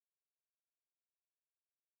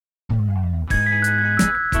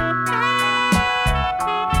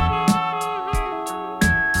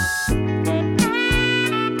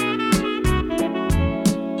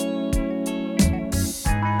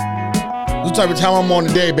the type of time I'm on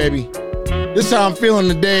today, baby. This is how I'm feeling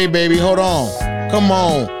today, baby. Hold on. Come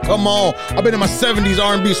on. I've been in my 70s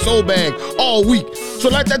R&B soul bag all week. So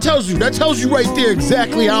that tells you right there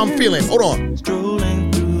exactly how I'm feeling. Hold on.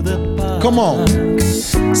 Come on.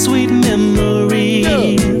 Sweet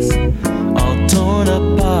memories, all torn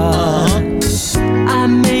apart. I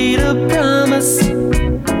made a promise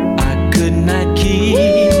I could not keep.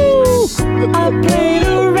 I played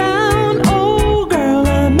around, oh girl,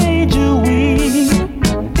 I made you weep.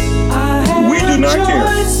 I had we do not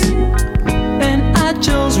choice, and I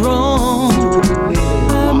chose wrong.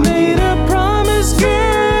 I made a promise,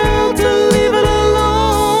 girl, to leave it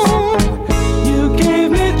alone. You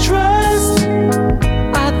gave me trust,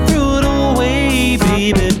 I threw it away,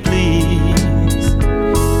 baby, please.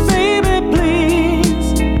 Baby,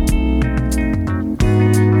 please.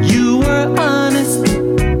 You were honest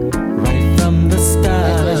right from the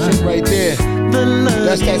start. That shit right there.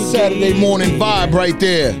 That's that Saturday morning vibe right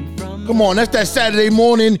there. Come on, that's that Saturday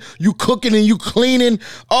morning. You cooking and you cleaning.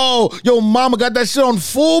 Oh, yo, mama got that shit on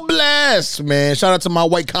full blast, man. Shout out to my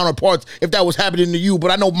white counterparts if that was happening to you.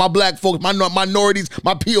 But I know my black folks, my minorities,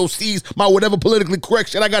 my POCs, my whatever politically correct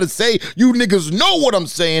shit I gotta say. You niggas know what I'm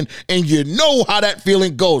saying, and you know how that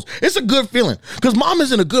feeling goes. It's a good feeling because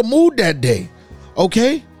mama's in a good mood that day.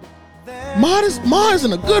 Okay? Ma's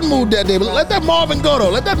in a good mood that day. But let that Marvin go though.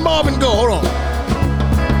 Let that Marvin go. Hold on.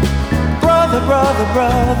 Brother,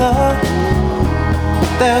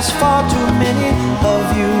 there's far too many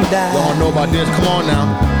of you dying. Y'all know about this. Come on now.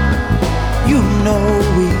 You know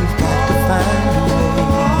we've got to find a way.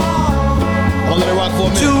 I'm gonna let it rock for a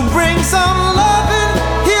minute. To bring some loving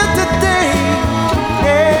here today.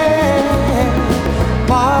 Yeah.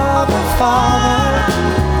 Father,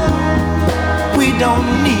 we don't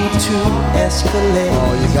need to escalate.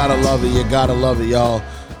 Oh, you gotta love it, y'all.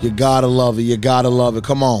 You gotta love it.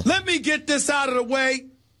 Come on. Let me get this out of the way.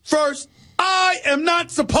 First, I am not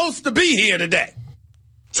supposed to be here today.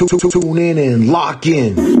 Tune in and lock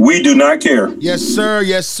in. We do not care. Yes, sir.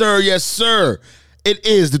 It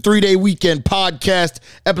is the 3-Day Weekend Podcast,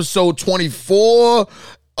 episode 24.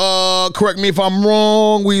 Correct me if I'm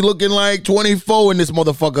wrong. We looking like 24 in this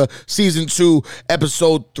motherfucker. Season 2,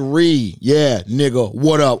 episode 3. Yeah, nigga,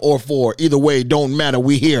 what up? Or 4. Either way, don't matter.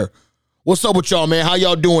 We here. What's up with y'all, man? How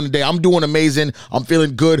y'all doing today? I'm doing amazing. I'm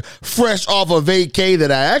feeling good. Fresh off a vacay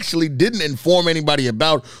that I actually didn't inform anybody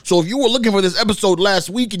about. So if you were looking for this episode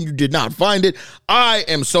last week and you did not find it, I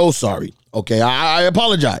am so sorry. Okay, I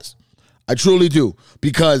apologize. I truly do.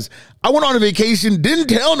 Because I went on a vacation, didn't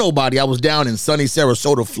tell nobody. I was down in sunny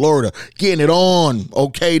Sarasota, Florida, getting it on.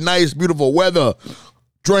 Okay, nice, beautiful weather.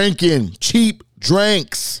 Drinking, cheap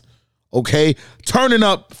drinks. Okay, turning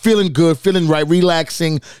up, feeling good, feeling right,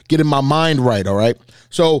 relaxing, getting my mind right, all right?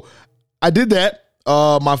 So I did that.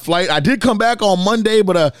 My flight, I did come back on Monday,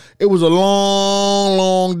 but it was a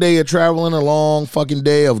long day of traveling, a long fucking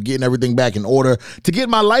day of getting everything back in order to get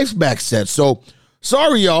my life back set. So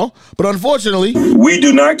sorry, y'all, but unfortunately, we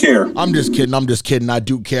do not care. I'm just kidding. I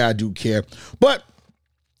do care. But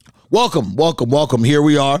welcome. Here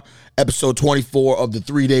we are. Episode 24 of the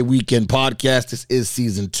 3-Day Weekend Podcast. This is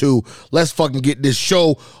season 2. Let's fucking get this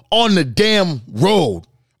show on the damn road.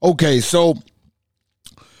 Okay, so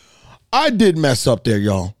I did mess up there,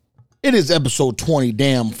 y'all. It is episode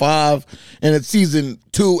 20-5, and it's season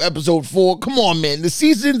 2, episode 4. Come on, man. The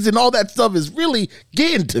seasons and all that stuff is really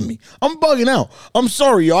getting to me. I'm bugging out. I'm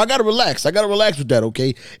sorry, y'all. I gotta relax with that,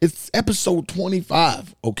 okay? It's episode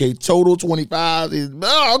 25, okay? Total 25 is,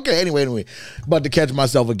 okay, anyway. About to catch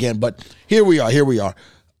myself again, but here we are.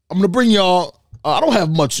 I'm gonna bring y'all, I don't have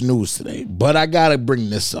much news today, but I gotta bring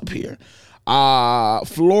this up here.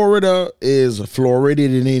 Florida is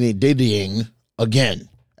Floridian again.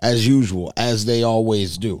 As usual, as they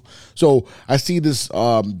always do. So I see this,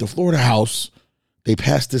 the Florida House, they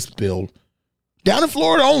passed this bill, down in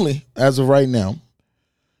Florida only, as of right now,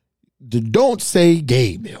 the Don't Say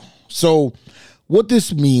Gay bill. So what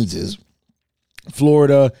this means is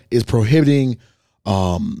Florida is prohibiting,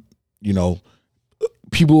 people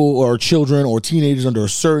or children or teenagers under a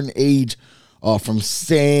certain age from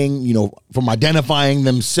saying, from identifying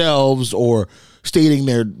themselves or stating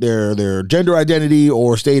their gender identity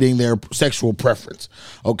or stating their sexual preference.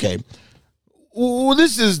 Okay. Well,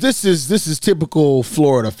 this is typical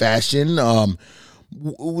Florida fashion.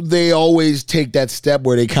 They always take that step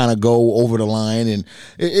where they kind of go over the line, and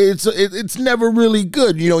it's never really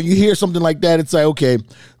good. You hear something like that, it's like, okay,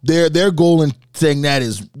 their goal in saying that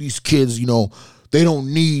is these kids, they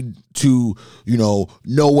don't need to,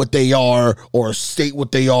 know what they are or state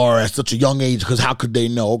what they are at such a young age, because how could they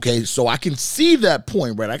know? Okay, so I can see that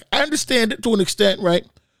point, right? I understand it to an extent, right?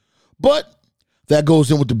 But that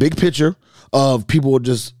goes in with the big picture of people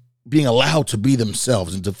just being allowed to be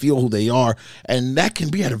themselves and to feel who they are. And that can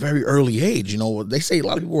be at a very early age. You know, they say a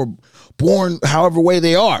lot of people are born however way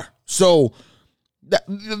they are. So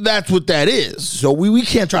that's what that is. So we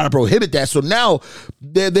can't try to prohibit that. So now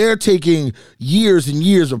they're taking years and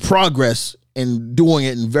years of progress and doing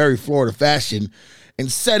it in very Florida fashion and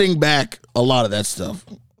setting back a lot of that stuff.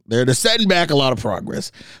 They're setting back a lot of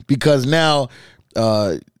progress because now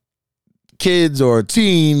kids or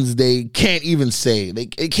teens, they can't even say, they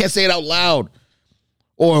can't say it out loud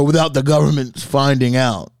or without the government finding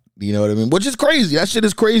out. You know what I mean? Which is crazy. That shit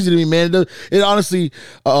is crazy to me, man. It honestly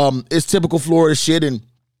is typical Florida shit. And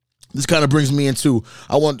this kind of brings me into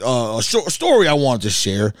a short story I wanted to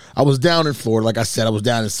share. I was down in Florida. Like I said, I was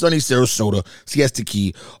down in sunny Sarasota, Siesta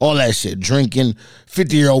Key, all that shit. Drinking,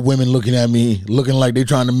 50-year-old women looking at me, looking like they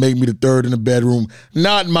trying to make me the third in the bedroom.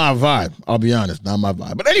 Not my vibe. I'll be honest, not my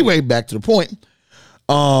vibe. But anyway, back to the point.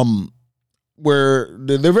 Where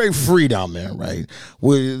they're very free down there, right?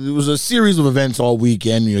 There was a series of events all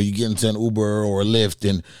weekend. You know, you get into an Uber or a Lyft,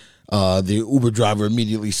 and the Uber driver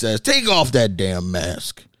immediately says, "Take off that damn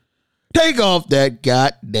mask. Take off that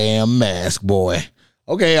goddamn mask, boy."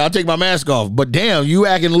 Okay, I'll take my mask off. But damn, you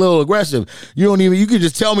acting a little aggressive. You could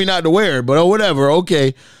just tell me not to wear it, but oh, whatever,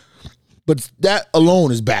 okay. But that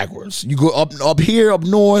alone is backwards. You go up here, up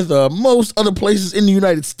north, most other places in the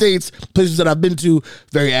United States, places that I've been to,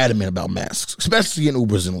 very adamant about masks, especially in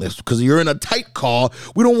Ubers and Lyfts, because you're in a tight car.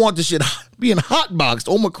 We don't want this shit being hotboxed.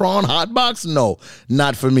 Omicron hotbox? No,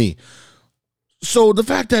 not for me. So the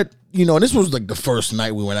fact that, you know, and this was like the first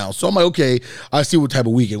night we went out. So I'm like, okay, I see what type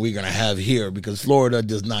of weekend we're going to have here because Florida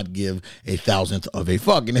does not give a thousandth of a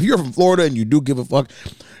fuck. And if you're from Florida and you do give a fuck,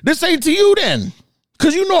 this ain't to you then.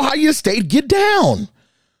 Because you know how your state get down.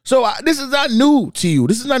 So this is not new to you.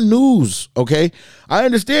 This is not news, okay? I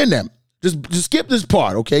understand that. Just skip this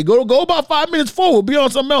part, okay? Go about 5 minutes forward. We'll be on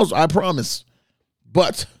something else, I promise.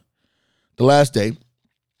 But the last day,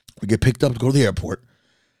 we get picked up to go to the airport.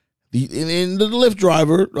 The Lyft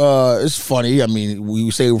driver is funny. I mean, we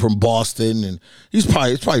say we're from Boston, and it's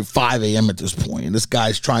probably 5 a.m. at this point, and this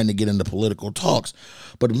guy's trying to get into political talks.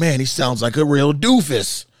 But, man, he sounds like a real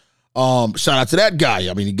doofus. Shout out to that guy.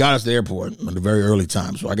 I mean, he got us to the airport at a very early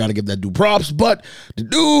time, so I got to give that dude props. But the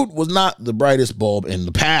dude was not the brightest bulb in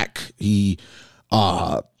the pack. He,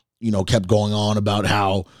 kept going on about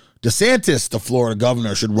how DeSantis, the Florida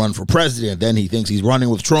governor, should run for president. Then he thinks he's running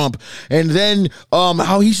with Trump, and then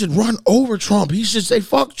how he should run over Trump. He should say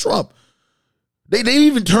fuck Trump. They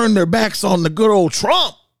even turned their backs on the good old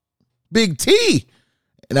Trump, Big T,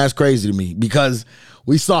 and that's crazy to me because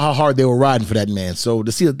we saw how hard they were riding for that man. So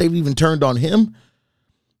to see that they've even turned on him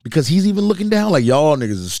because he's even looking down like y'all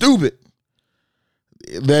niggas are stupid,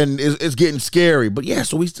 then it's getting scary. But yeah,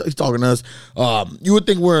 so he's talking to us. You would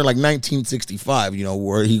think we're in like 1965, you know,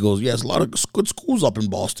 where he goes, yes, a lot of good schools up in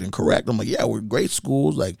Boston, correct? I'm like, yeah, we're great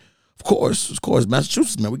schools. Like, of course,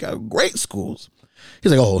 Massachusetts, man, we got great schools.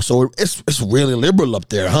 He's like, oh, so it's really liberal up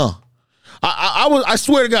there, huh? I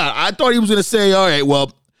swear to God, I thought he was going to say, all right,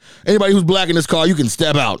 well, anybody who's black in this car, you can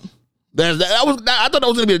step out. I thought that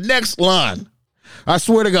was going to be the next line. I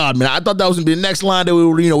swear to God, man. I thought that was going to be the next line that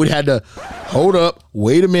we had to hold up,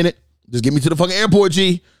 wait a minute, just get me to the fucking airport,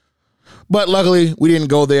 G. But luckily, we didn't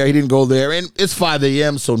go there. He didn't go there. And it's 5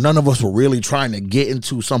 a.m., so none of us were really trying to get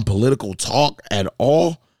into some political talk at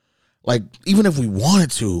all. Like, even if we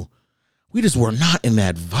wanted to, we just were not in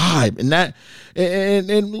that vibe.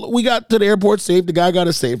 And we got to the airport safe. The guy got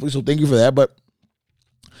us safely, so thank you for that. But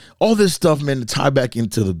all this stuff, man, to tie back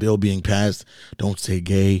into the bill being passed, don't say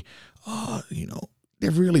gay, they're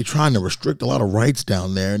really trying to restrict a lot of rights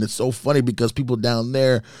down there. And it's so funny because people down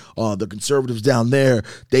there, the conservatives down there,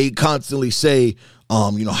 they constantly say,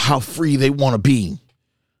 how free they want to be.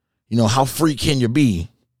 You know, how free can you be?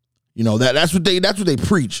 You know, that's what they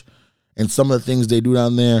preach. And some of the things they do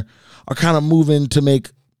down there are kind of moving to make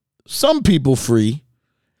some people free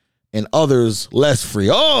and others less free.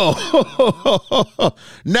 Oh,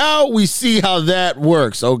 now we see how that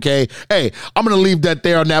works, okay? Hey, I'm going to leave that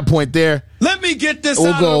there on that point there. Let me get this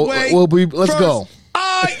out of the way. Let's go.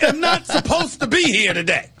 I am not supposed to be here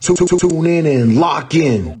today. Tune in and lock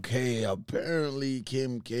in. Okay, apparently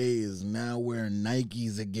Kim K is now wearing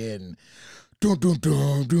Nikes again. Dun, dun,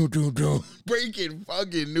 dun, dun, dun, dun. Breaking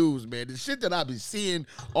fucking news, man. The shit that I be seeing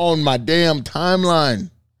on my damn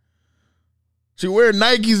timeline. She wearing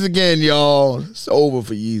Nikes again, y'all. It's over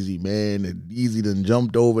for Eazy, man. And Eazy done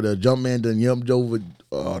jumped over. The Jumpman done jumped over.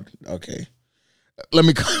 Oh, okay. Let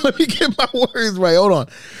me get my words right. Hold on.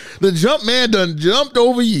 The Jumpman done jumped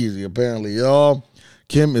over Eazy, apparently, y'all.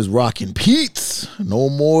 Kim is rocking Pete's. No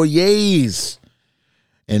more yays.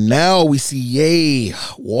 And now we see Ye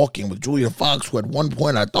walking with Julia Fox, who at one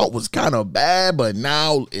point I thought was kind of bad, but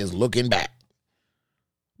now is looking back.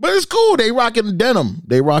 But it's cool. They rocking denim.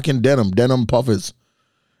 Denim puffers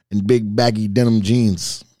and big baggy denim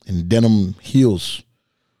jeans and denim heels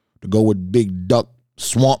to go with big duck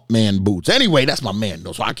swamp man boots. Anyway, that's my man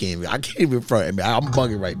though, so I can't even front him. I'm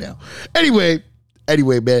bugging right now. Anyway,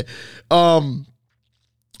 man.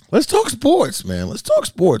 Let's talk sports, man. Let's talk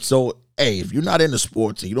sports. So, hey, if you're not into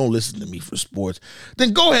sports and you don't listen to me for sports,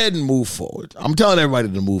 then go ahead and move forward. I'm telling everybody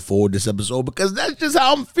to move forward this episode because that's just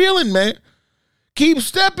how I'm feeling, man. Keep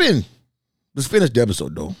stepping. Let's finish the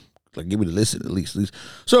episode, though. Like, give me the listen at least.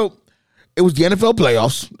 So, it was the NFL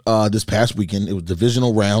playoffs this past weekend. It was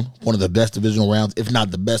divisional round, one of the best divisional rounds, if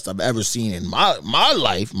not the best I've ever seen in my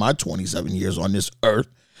life, my 27 years on this earth.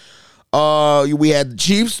 We had the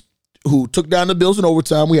Chiefs, who took down the Bills in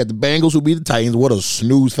overtime. We had the Bengals, who beat the Titans. What a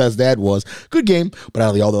snooze fest that was. Good game, but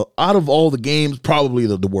out of all the games, probably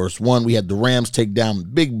the worst one. We had the Rams take down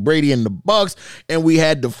Big Brady and the Bucks, and we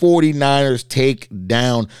had the 49ers take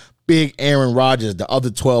down Big Aaron Rodgers, the other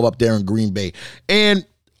 12 up there in Green Bay. And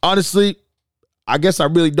honestly, I guess I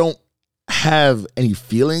really don't have any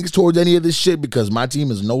feelings towards any of this shit because my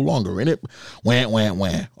team is no longer in it.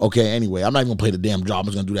 Wham. Okay, anyway, I'm not even gonna play the damn job. I'm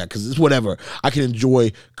just gonna do that because it's whatever. I can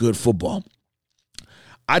enjoy good football.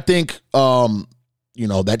 I think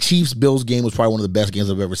that Chiefs-Bills game was probably one of the best games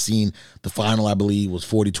I've ever seen. The final, I believe, was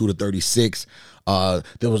 42-36.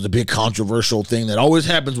 There was the big controversial thing that always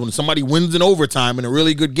happens when somebody wins in overtime in a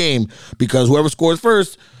really good game because whoever scores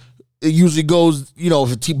first, it usually goes,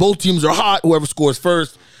 if both teams are hot, whoever scores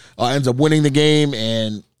first ends up winning the game,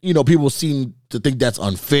 and people seem to think that's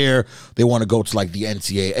unfair. They want to go to like the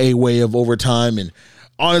NCAA way of overtime, and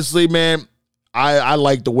honestly, man, I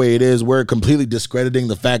like the way it is. We're completely discrediting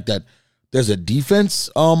the fact that there's a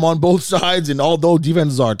defense on both sides, and although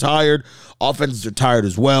defenses are tired, offenses are tired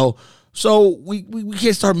as well. So we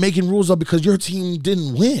can't start making rules up because your team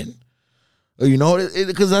didn't win.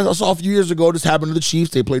 Because I saw a few years ago, this happened to the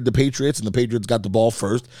Chiefs. They played the Patriots, and the Patriots got the ball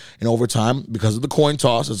first in overtime because of the coin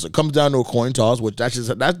toss. It comes down to a coin toss, which that's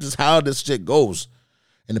just how this shit goes.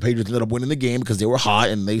 And the Patriots ended up winning the game because they were hot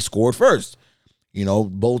and they scored first.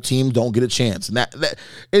 Both teams don't get a chance, and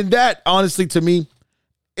that honestly, to me,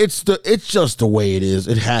 it's just the way it is.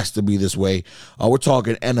 It has to be this way. We're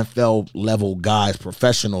talking NFL level guys,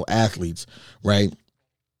 professional athletes, right?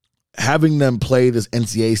 Having them play this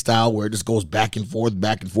NCAA style where it just goes back and forth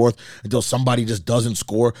until somebody just doesn't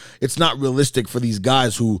score. It's not realistic for these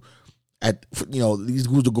guys who, these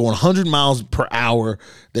dudes are going 100 miles per hour.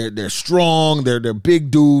 They're strong. They're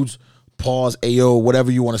big dudes. Pause, AO, whatever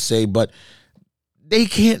you want to say, but they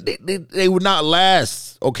can't. They would not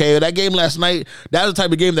last. Okay, that game last night, that was the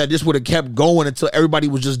type of game that just would have kept going until everybody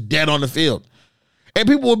was just dead on the field. And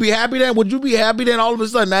people would be happy then. Would you be happy then all of a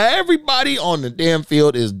sudden? Now everybody on the damn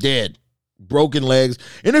field is dead. Broken legs.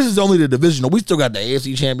 And this is only the divisional. We still got the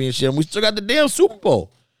AFC Championship. And we still got the damn Super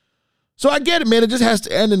Bowl. So I get it, man. It just has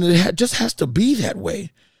to end, and it just has to be that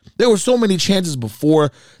way. There were so many chances before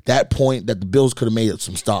that point that the Bills could have made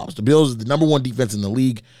some stops. The Bills is the number one defense in the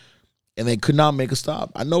league, and they could not make a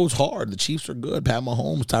stop. I know it's hard. The Chiefs are good. Pat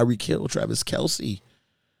Mahomes, Tyreek Hill, Travis Kelce.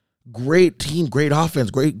 Great team, great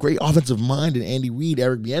offense, great offensive mind, and Andy Reid,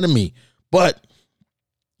 Eric Bieniemy. But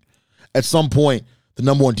at some point, the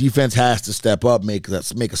number one defense has to step up, make a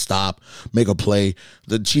stop, make a play.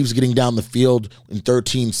 The Chiefs getting down the field in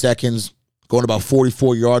 13 seconds, going about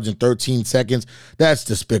 44 yards in 13 seconds. That's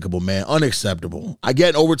despicable, man. Unacceptable. I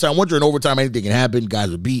get overtime. Once you're in overtime, anything can happen.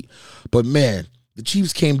 Guys are beat. But, man, the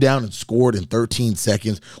Chiefs came down and scored in 13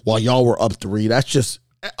 seconds while y'all were up 3. That's just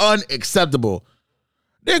unacceptable.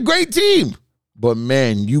 They're a great team. But,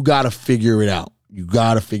 man, you got to figure it out.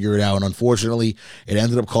 And unfortunately, it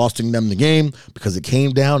ended up costing them the game because it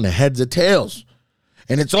came down to heads or tails.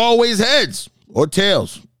 And it's always heads or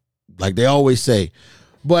tails, like they always say.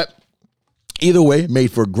 But either way, it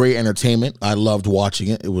made for great entertainment. I loved watching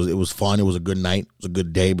it. It was fun. It was a good night. It was a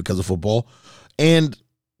good day because of football. And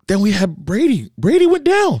then we had Brady. Brady went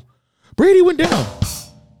down.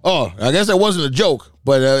 Oh, I guess that wasn't a joke,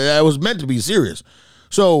 but that was meant to be serious.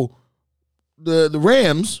 So the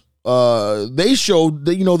Rams, they showed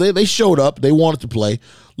that, they showed up. They wanted to play.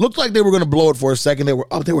 Looked like they were going to blow it for a second. They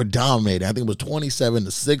were up. They were dominating. I think it was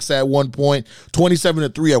 27-6 at one point,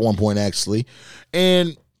 27-3 at one point actually,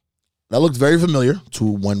 and that looked very familiar to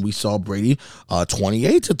when we saw Brady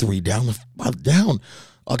 28-3 down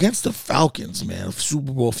against the Falcons. Man, a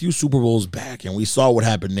few Super Bowls back, and we saw what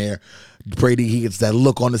happened there. Brady, he gets that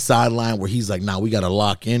look on the sideline where he's like, "Nah, we got to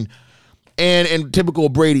lock in." And in typical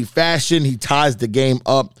Brady fashion, he ties the game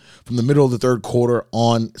up from the middle of the third quarter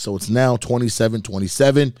on. So it's now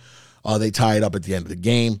 27-27. They tie it up at the end of the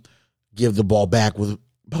game. Give the ball back with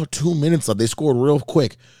about 2 minutes left. They scored real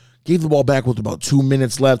quick. Gave the ball back with about 2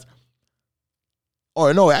 minutes left.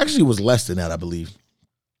 Or no, actually it was less than that, I believe.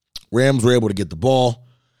 Rams were able to get the ball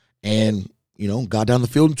and, got down the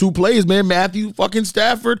field in 2 plays, man. Matthew fucking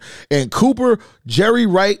Stafford and Cooper Jerry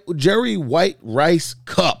White Rice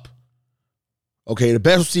Cup. Okay, the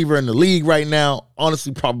best receiver in the league right now.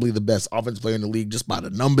 Honestly, probably the best offensive player in the league just by the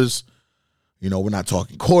numbers. We're not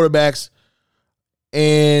talking quarterbacks.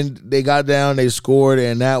 And they got down, they scored,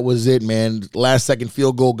 and that was it, man. Last second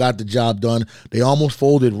field goal got the job done. They almost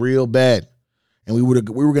folded real bad. And we were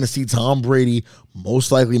going to see Tom Brady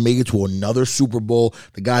most likely make it to another Super Bowl.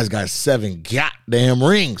 The guy's got 7 goddamn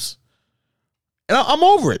rings. And I'm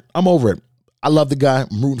over it. I love the guy.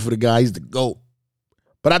 I'm rooting for the guy. He's the GOAT.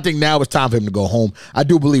 But I think now it's time for him to go home. I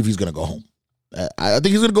do believe he's going to go home. I think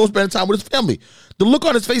he's going to go spend time with his family. The look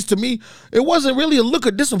on his face to me, it wasn't really a look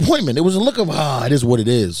of disappointment. It was a look of, it is what it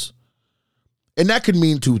is. And that could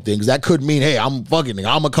mean 2 things. That could mean, hey, I'm going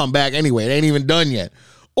to come back anyway. It ain't even done yet.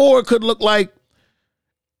 Or it could look like,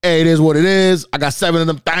 hey, it is what it is. I got 7 of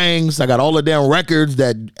them things. I got all the damn records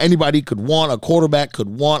that anybody could want, a quarterback could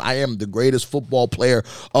want. I am the greatest football player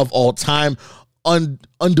of all time.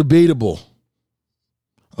 Undebatable.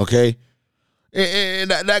 Okay? And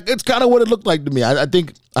that it's kind of what it looked like to me. I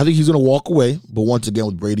think he's going to walk away. But once again,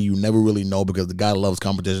 with Brady, you never really know because the guy loves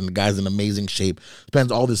competition. The guy's in amazing shape.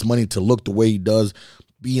 Spends all this money to look the way he does,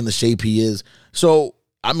 be in the shape he is. So,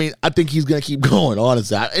 I think he's going to keep going,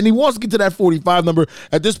 honestly. And he wants to get to that 45 number.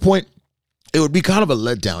 At this point, it would be kind of a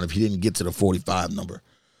letdown if he didn't get to the 45 number.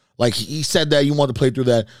 Like, he said that you want to play through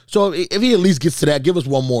that. So, if he at least gets to that, give us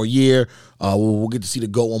one more year. We'll get to see the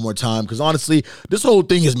GOAT one more time. Because, honestly, this whole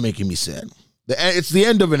thing is making me sad. It's the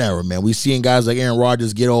end of an era, man. We're seeing guys like Aaron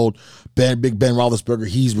Rodgers get old. Big Ben Roethlisberger,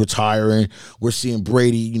 he's retiring. We're seeing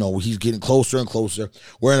Brady, he's getting closer and closer.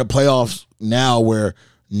 We're in the playoffs now where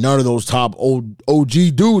none of those top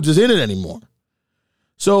OG dudes is in it anymore.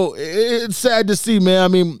 So it's sad to see,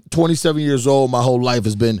 man. 27 years old. My whole life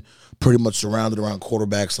has been pretty much surrounded around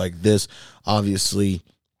quarterbacks like this, obviously.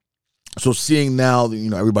 So seeing now,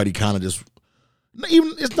 everybody kind of just,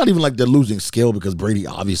 it's not even like they're losing skill because Brady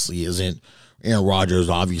obviously isn't. Aaron Rodgers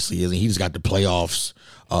obviously isn't. He just got the playoffs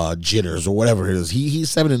jitters or whatever it is. He's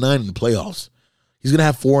 7-9 in the playoffs. He's gonna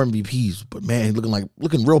have 4 MVPs, but man, he's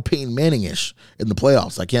looking real Peyton Manning-ish in the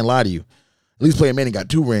playoffs. I can't lie to you. At least Peyton Manning got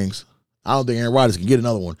 2 rings. I don't think Aaron Rodgers can get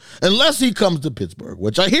another one unless he comes to Pittsburgh,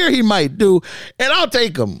 which I hear he might do, and I'll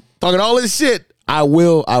take him. Talking all this shit, I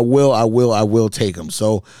will take him.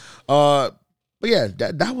 So, but yeah,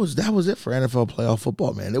 that was it for NFL playoff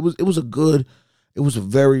football, man. It was a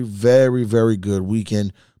very, very, very good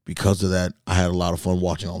weekend. Because of that, I had a lot of fun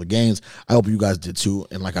watching all the games. I hope you guys did too.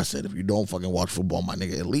 And like I said, if you don't fucking watch football, my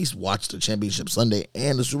nigga, at least watch the championship Sunday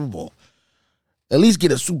and the Super Bowl. At least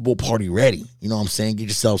get a Super Bowl party ready. You know what I'm saying? Get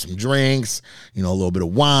yourself some drinks, a little bit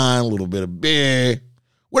of wine, a little bit of beer,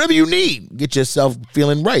 whatever you need. Get yourself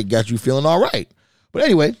feeling right. Got you feeling all right. But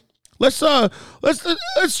anyway, let's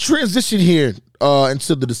transition here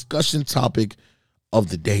into the discussion topic of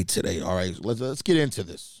the day today. All right, let's get into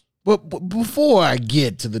this. But before I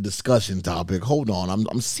get to the discussion topic, hold on.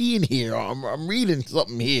 I'm seeing here. I'm reading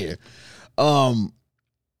something here.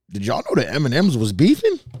 Did y'all know that Eminem's was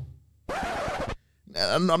beefing?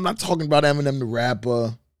 I'm not talking about Eminem the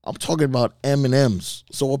rapper. I'm talking about M&M's.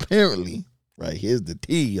 So apparently, right, here's the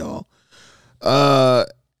tea, y'all.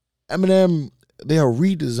 Eminem, they are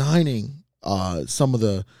redesigning some of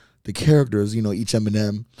the characters, each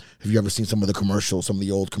M&M. Have you ever seen some of the commercials, some of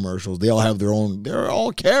the old commercials? They all have their own, they're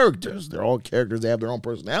all characters. They have their own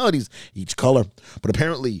personalities, each color. But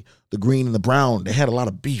apparently, the green and the brown, they had a lot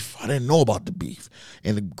of beef. I didn't know about the beef.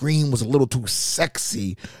 And the green was a little too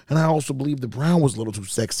sexy. And I also believe the brown was a little too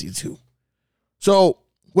sexy, too. So,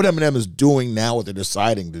 what Eminem is doing now, what they're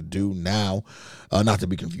deciding to do now, not to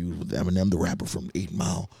be confused with Eminem, the rapper from 8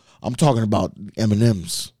 Mile. I'm talking about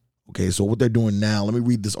M&M's. Okay, so what they're doing now, let me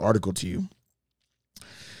read this article to you.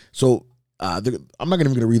 So I'm not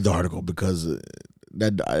even going to read the article because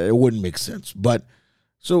that it wouldn't make sense. But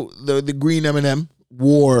so the green M&M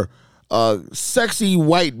wore sexy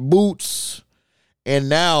white boots, and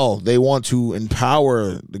now they want to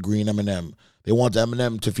empower the green M&M. They want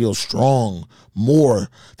M&M to feel strong more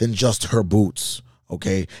than just her boots.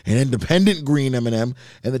 Okay, an independent green M&M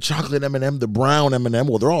and the chocolate M&M, the brown M&M.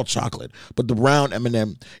 Well, they're all chocolate, but the brown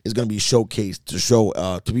M&M is going to be showcased to show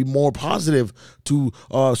to be more positive, to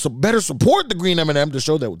better support the green M&M, to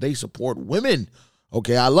show that they support women.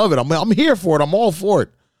 Okay, I love it. I'm here for it. I'm all for it.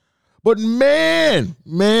 But man,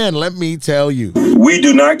 let me tell you. We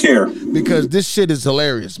do not care. Because this shit is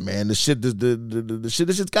hilarious, man. This shit's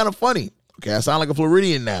kind of funny. Okay, I sound like a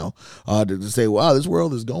Floridian now to say, wow, this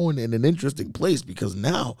world is going in an interesting place because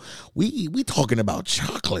now we talking about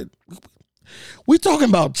chocolate. We talking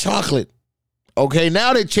about chocolate. Okay,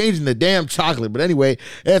 now they're changing the damn chocolate. But anyway,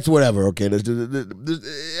 that's whatever. Okay, I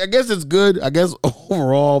guess it's good. I guess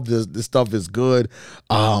overall this stuff is good.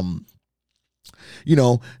 You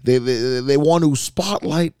know, they want to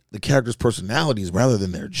spotlight the characters' personalities rather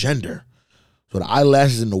than their gender. So the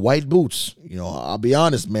eyelashes and the white boots, you know, I'll be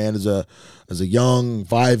honest, man, as a young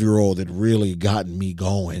 5-year-old, it really got me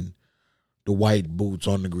going. The white boots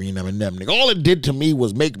on the green M&M. All it did to me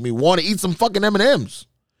was make me want to eat some fucking M&Ms.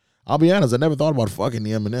 I'll be honest, I never thought about fucking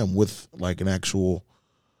the M&M with like an actual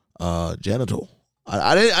genital.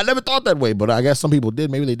 I never thought that way, but I guess some people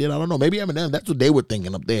did. Maybe they did. I don't know. Maybe M&M, that's what they were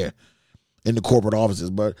thinking up there in the corporate offices,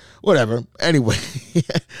 but whatever. Anyway,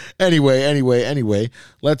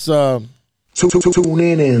 let's Tune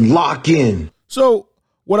in and lock in. So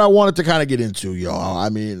what I wanted to kind of get into, y'all, I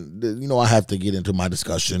mean, you know, I have to get into my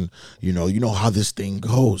discussion. You know how this thing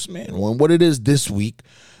goes, man. What it is this week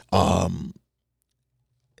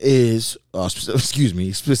is,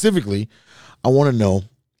 specifically, I want to know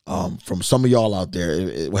from some of y'all out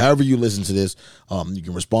there, however you listen to this, you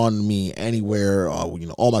can respond to me anywhere,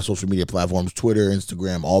 all my social media platforms, Twitter,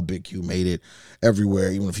 Instagram, all Big Q made it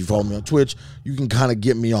everywhere. Even if you follow me on Twitch, you can kind of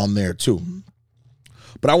get me on there too.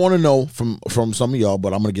 But I want to know from some of y'all,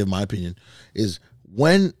 but I'm going to give my opinion, is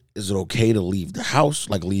when is it okay to leave the house,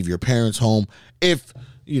 like leave your parents' home? If,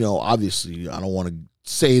 obviously I don't want to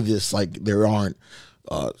say this like there aren't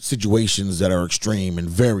situations that are extreme and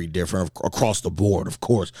very different across the board, of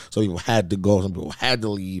course. Some people had to go, some people had to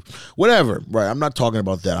leave, whatever, right? I'm not talking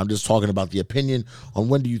about that. I'm just talking about the opinion on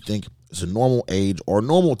when do you think is a normal age or a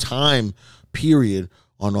normal time period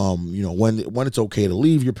on, when it's okay to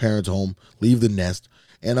leave your parents' home, leave the nest,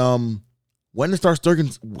 and when to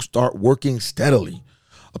start working steadily.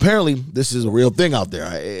 Apparently, this is a real thing out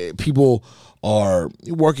there. People are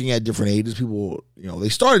working at different ages. People, they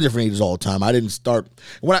start at different ages all the time. I didn't start.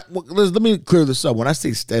 Let me clear this up. When I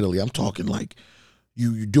say steadily, I'm talking like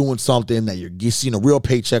you're doing something that you're seeing a real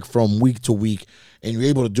paycheck from week to week, and you're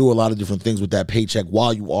able to do a lot of different things with that paycheck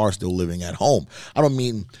while you are still living at home. I don't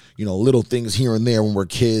mean, little things here and there when we're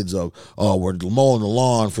kids of, we're mowing the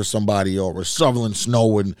lawn for somebody or we're shoveling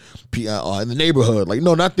snow in the neighborhood. Like,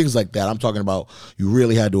 no, not things like that. I'm talking about you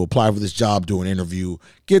really had to apply for this job, do an interview,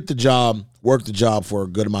 get the job, work the job for a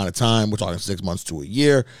good amount of time. We're talking 6 months to a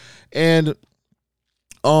year. And,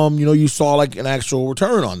 you saw like an actual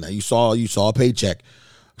return on that. You saw a paycheck.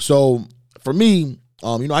 So for me,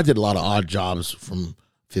 I did a lot of odd jobs from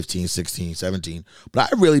 15, 16, 17,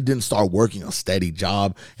 but I really didn't start working a steady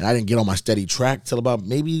job, and I didn't get on my steady track till about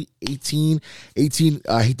maybe 18,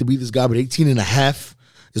 I hate to be this guy, but 18 and a half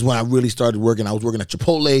is when I really started working. I was working at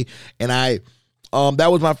Chipotle, and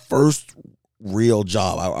that was my first real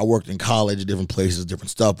job. I worked in college at different places, different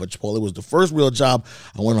stuff, but Chipotle was the first real job.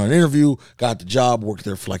 I went on an interview, got the job, worked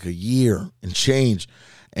there for like a year and change.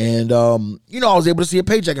 And, I was able to see a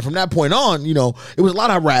paycheck. And from that point on, it was a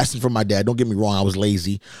lot of harassing from my dad. Don't get me wrong. I was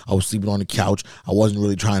lazy. I was sleeping on the couch. I wasn't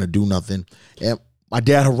really trying to do nothing. And my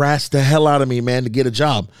dad harassed the hell out of me, man, to get a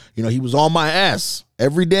job. He was on my ass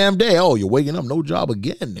every damn day. Oh, you're waking up, no job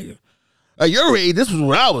again, nigga. At your age, this was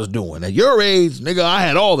what I was doing. At your age, nigga, I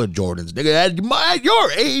had all the Jordans. Nigga, at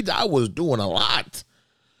your age, I was doing a lot.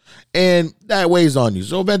 And that weighs on you.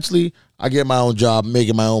 So eventually, I get my own job,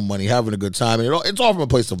 making my own money, having a good time. And it's all from a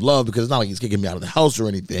place of love because it's not like he's kicking me out of the house or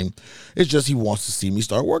anything. It's just he wants to see me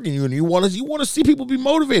start working. And you want to see people be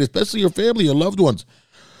motivated, especially your family, your loved ones.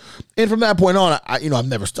 And from that point on, I've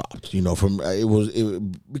never stopped.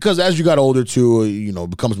 Because as you got older too, it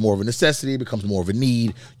becomes more of a necessity, becomes more of a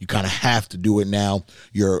need. You kind of have to do it now.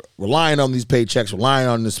 You're relying on these paychecks, relying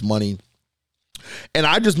on this money. And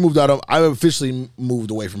I officially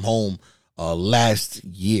moved away from home last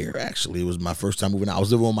year. Actually, it was my first time moving out. I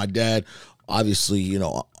was living with my dad. Obviously, I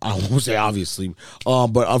won't say obviously,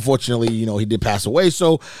 but unfortunately, he did pass away.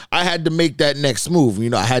 So I had to make that next move.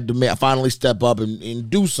 I had to finally step up and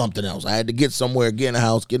do something else. I had to get somewhere, get in a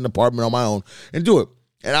house, get an apartment on my own, and do it.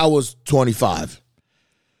 And I was 25.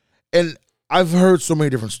 And I've heard so many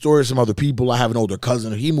different stories from other people. I have an older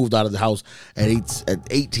cousin. He moved out of the house at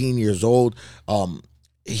 18 years old.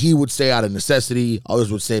 He would say out of necessity.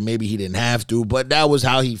 Others would say maybe he didn't have to, but that was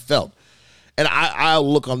how he felt. And I'll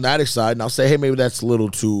look on that side and I'll say, hey, maybe that's a little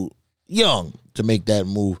too young to make that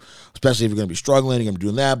move, especially if you're going to be struggling, you're going to be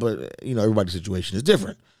doing that. But, everybody's situation is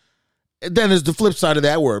different. And then there's the flip side of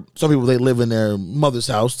that where some people, they live in their mother's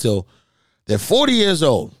house till they're 40 years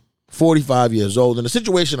old, 45 years old. And the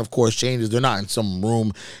situation, of course, changes. They're not in some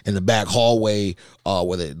room in the back hallway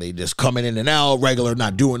where they just coming in and out, regular,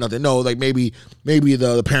 not doing nothing. No, like maybe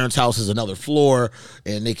the parents' house is another floor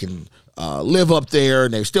and they can live up there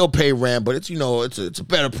and they still pay rent, but it's a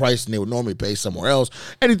better price than they would normally pay somewhere else.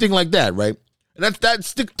 Anything like that, right? And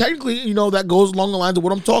that's technically, that goes along the lines of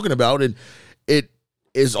what I'm talking about, and it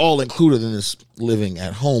is all included in this living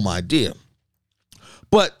at home idea.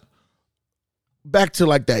 But back to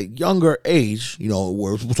like that younger age, where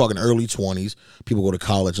we're talking early 20s, people go to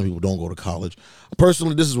college, some people don't go to college.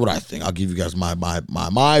 Personally, this is what I think. I'll give you guys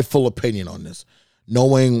my full opinion on this.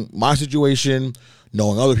 Knowing my situation,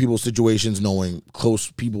 knowing other people's situations, knowing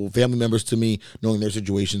close people, family members to me, knowing their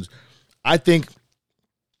situations, I think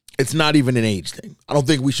it's not even an age thing. I don't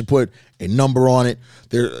think we should put a number on it.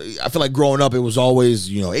 I feel like growing up, it was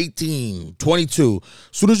always, 18, 22.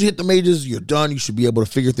 As soon as you hit the majors, you're done. You should be able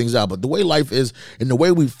to figure things out. But the way life is and the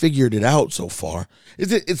way we've figured it out so far,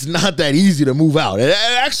 it's not that easy to move out. It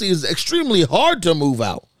actually is extremely hard to move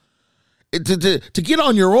out. To get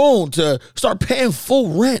on your own, to start paying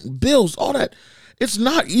full rent, bills, all that, it's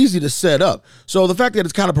not easy to set up. So the fact that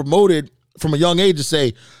it's kind of promoted from a young age to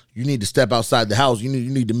say, you need to step outside the house, you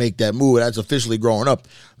need to make that move, that's officially growing up.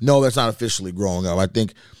 No, that's not officially growing up. I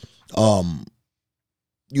think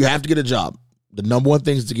you have to get a job. The number one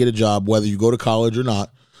thing is to get a job, whether you go to college or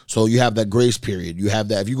not. So you have that grace period. You have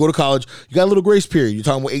that. If you go to college, you got a little grace period. You're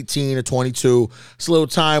talking about 18 or 22. It's a little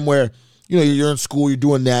time where, you're in school, you're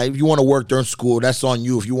doing that. If you want to work during school, that's on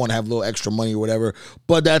you. If you want to have a little extra money or whatever,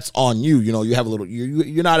 but that's on you. You have a little,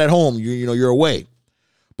 you're not at home, you're away.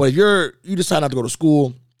 But if you decide not to go to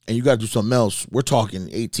school and you got to do something else, we're talking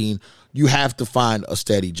 18, you have to find a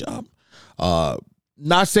steady job.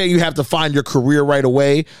 Not saying you have to find your career right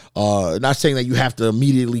away. Not saying that you have to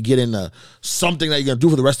immediately get into something that you're going to do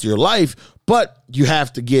for the rest of your life, but you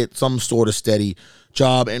have to get some sort of steady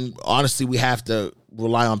job. And honestly, we have to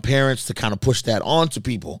rely on parents to kind of push that onto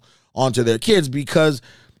people, onto their kids, because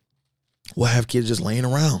we'll have kids just laying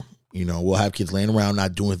around. We'll have kids laying around,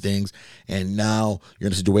 not doing things. And now you're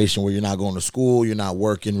in a situation where you're not going to school, you're not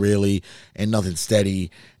working really, and nothing's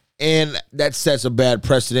steady. And that sets a bad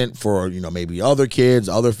precedent for, maybe other kids,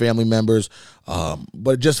 other family members.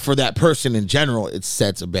 But just for that person in general, it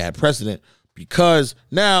sets a bad precedent because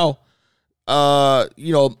now,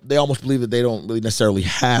 they almost believe that they don't really necessarily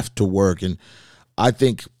have to work. And I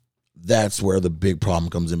think that's where the big problem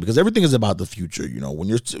comes in, because everything is about the future. When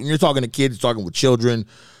you're talking to kids, talking with children,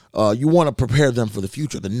 you want to prepare them for the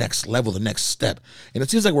future, the next level, the next step. And it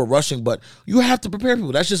seems like we're rushing, but you have to prepare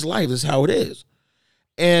people. That's just life. That's how it is.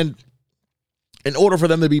 And in order for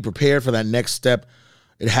them to be prepared for that next step,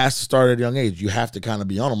 it has to start at a young age. You have to kind of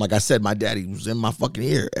be on them. Like I said, my daddy was in my fucking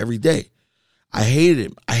ear every day. I hated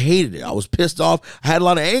him. I hated it. I was pissed off. I had a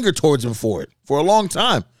lot of anger towards him for it for a long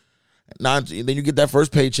time. Then you get that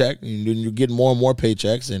first paycheck, and then you get more and more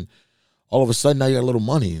paychecks, and all of a sudden now you got a little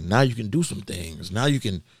money. Now you can do some things. Now you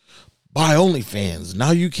can buy OnlyFans.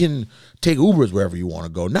 Now you can take Ubers wherever you want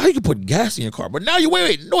to go. Now you can put gas in your car. But now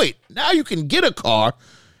wait. Now you can get a car,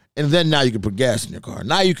 and then now you can put gas in your car.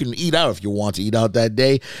 Now you can eat out if you want to eat out that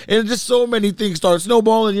day. And just so many things start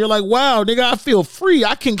snowballing. And you're like, wow, nigga, I feel free.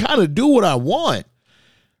 I can kind of do what I want.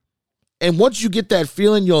 And once you get that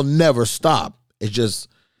feeling, you'll never stop. It's just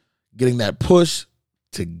getting that push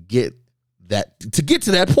to get to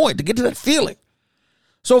that point, to get to that feeling.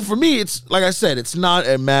 So for me, it's like I said, it's not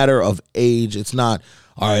a matter of age. It's not,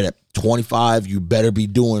 all right, at 25, you better be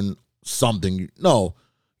doing something. No,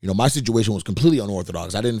 my situation was completely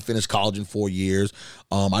unorthodox. I didn't finish college in 4 years.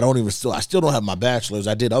 I still don't have my bachelor's.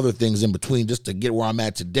 I did other things in between just to get where I'm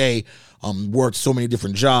at today. Worked so many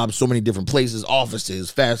different jobs, so many different places,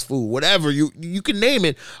 offices, fast food, whatever you can name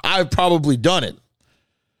it. I've probably done it.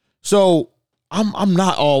 So I'm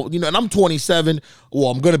not all, and I'm 27. Well,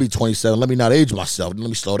 I'm going to be 27. Let me not age myself. Let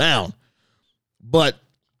me slow down. But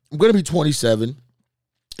I'm going to be 27.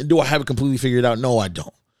 And do I have it completely figured out? No, I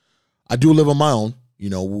don't. I do live on my own.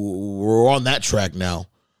 We're on that track now.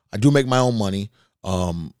 I do make my own money.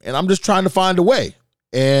 And I'm just trying to find a way.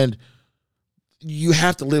 And you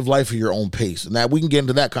have to live life at your own pace. And that we can get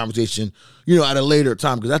into that conversation, at a later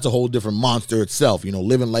time, because that's a whole different monster itself,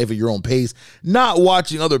 living life at your own pace, not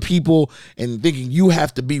watching other people and thinking you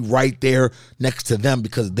have to be right there next to them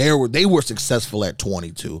because they were successful at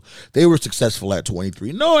 22. They were successful at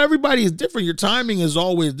 23. No, everybody is different. Your timing is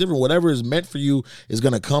always different. Whatever is meant for you is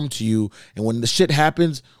going to come to you. And when the shit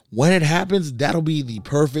happens, when it happens, that'll be the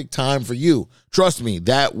perfect time for you. Trust me,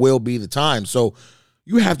 that will be the time. So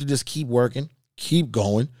you have to just keep working, keep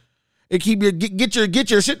going. And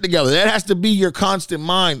get your shit together. That has to be your constant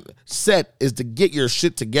mindset, is to get your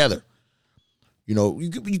shit together. You know, you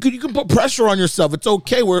can put pressure on yourself. It's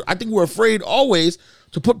okay. I think we're afraid always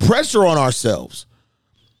to put pressure on ourselves.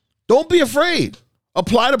 Don't be afraid.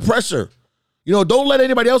 Apply the pressure. You know, don't let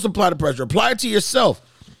anybody else apply the pressure. Apply it to yourself.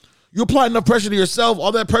 You apply enough pressure to yourself,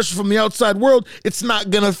 all that pressure from the outside world, it's not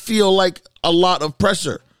going to feel like a lot of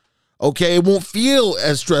pressure. Okay? It won't feel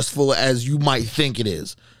as stressful as you might think it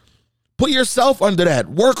is. Put yourself under that.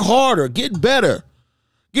 Work harder. Get better.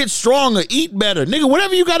 Get stronger. Eat better. Nigga,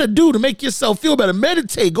 whatever you got to do to make yourself feel better.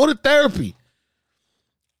 Meditate. Go to therapy.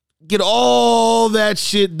 Get all that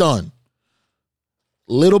shit done.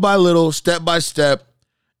 Little by little, step by step.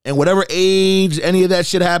 And whatever age any of that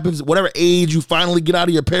shit happens, whatever age you finally get out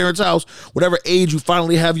of your parents' house, whatever age you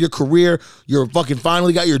finally have your career, you're fucking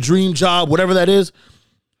finally got your dream job, whatever that is,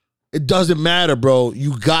 it doesn't matter, bro.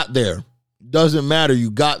 You got there. Doesn't matter. You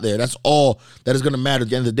got there. That's all that is going to matter at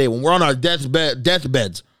the end of the day. When we're on our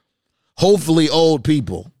deathbeds, hopefully old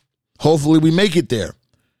people, hopefully we make it there.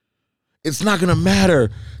 It's not going to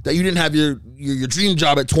matter that you didn't have your dream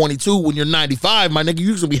job at 22 when you're 95, my nigga. You're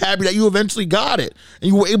going to be happy that you eventually got it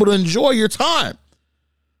and you were able to enjoy your time.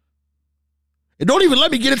 And don't even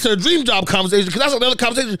let me get into a dream job conversation, because that's another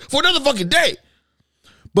conversation for another fucking day.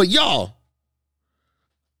 But y'all,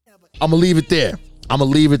 I'm going to leave it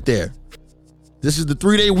there. This is the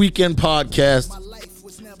 3-Day Weekend Podcast,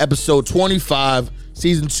 episode 25,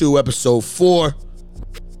 season 2, episode 4.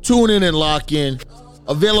 Tune in and lock in.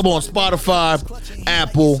 Available on Spotify,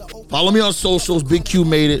 Apple. Follow me on socials. Big Q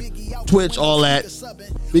made it. Twitch, all that.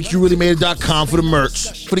 BigQreallyMadeIt.com for the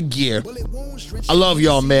merch, for the gear. I love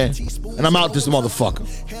y'all, man. And I'm out this motherfucker.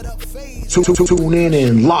 Tune in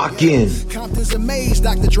and lock in. Compton's amazed,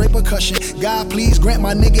 Dr. Dre percussion. God, please grant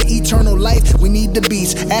my nigga eternal life. We need the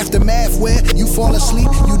beats. Aftermath where you fall asleep,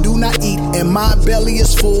 you do not eat. And my belly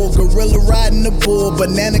is full. Gorilla riding the bull.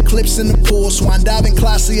 Banana clips in the pool. Swan diving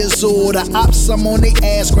classy azul. The ops, I'm on they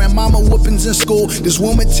ass. Grandmama whoopings in school. This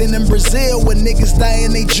Wilmington in Brazil where niggas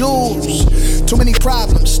dying they jewels. Too many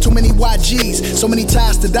problems, too many YGs. So many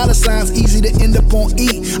ties to dollar signs, easy to end up on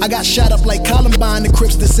E. I got shot up like Columbine. The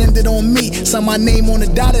Crips descended on me. Saw my name on the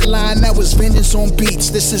dotted line, that was vengeance on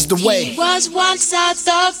beats. This is the way. He was once a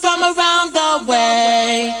thug from around the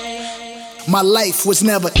way. My life was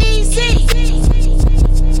never easy.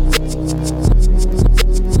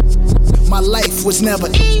 My life was never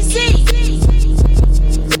easy.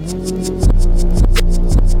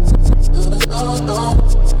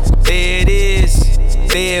 There it is,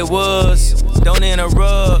 there it was. Don't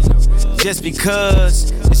interrupt, just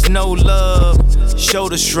because it's no love.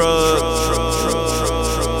 Shoulder shrug.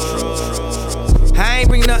 I ain't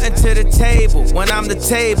bring nothing to the table. When I'm the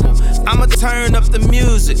table, I'ma turn up the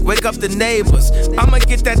music, wake up the neighbors. I'ma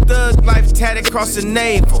get that thug life tatted across the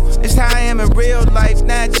navel. It's how I am in real life,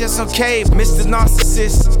 not just on cable. Mr.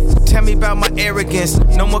 Narcissist, tell me about my arrogance.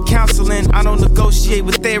 No more counseling, I don't negotiate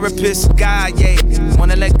with therapists. God, yeah,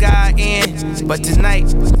 wanna let God in. But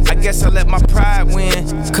tonight, I guess I let my pride win.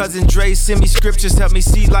 Cousin Dre send me scriptures, help me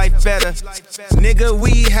see life better. Nigga,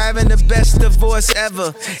 we having the best divorce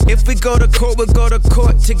ever. If we go to court, we'll go to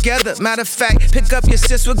court together. Matter of fact, pick up your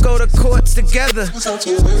sis, we'll go to courts together.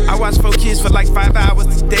 I watch 4 kids for like 5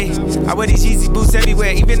 hours a day. I wear these Eazy boots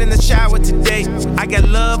everywhere, even in the shower today. I got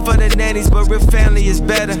love for the nannies, but real family is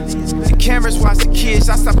better. The cameras watch the kids,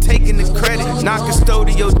 I stopped taking the credit. Not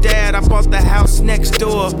custodial dad, I bought the house next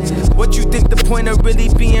door. What you think the point of really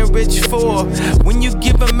being rich for? When you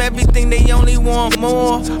give them everything, they only want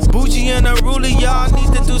more. Bougie and a ruler, y'all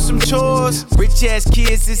need to do some chores. Rich ass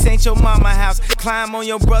kids, this ain't your mama house. Climb on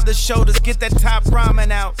your brother's shoulders, get that top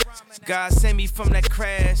ramen out. God sent me from that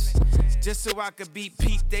crash, just so I could beat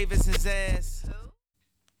Pete Davidson's ass.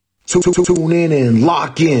 Tune in and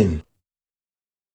lock in.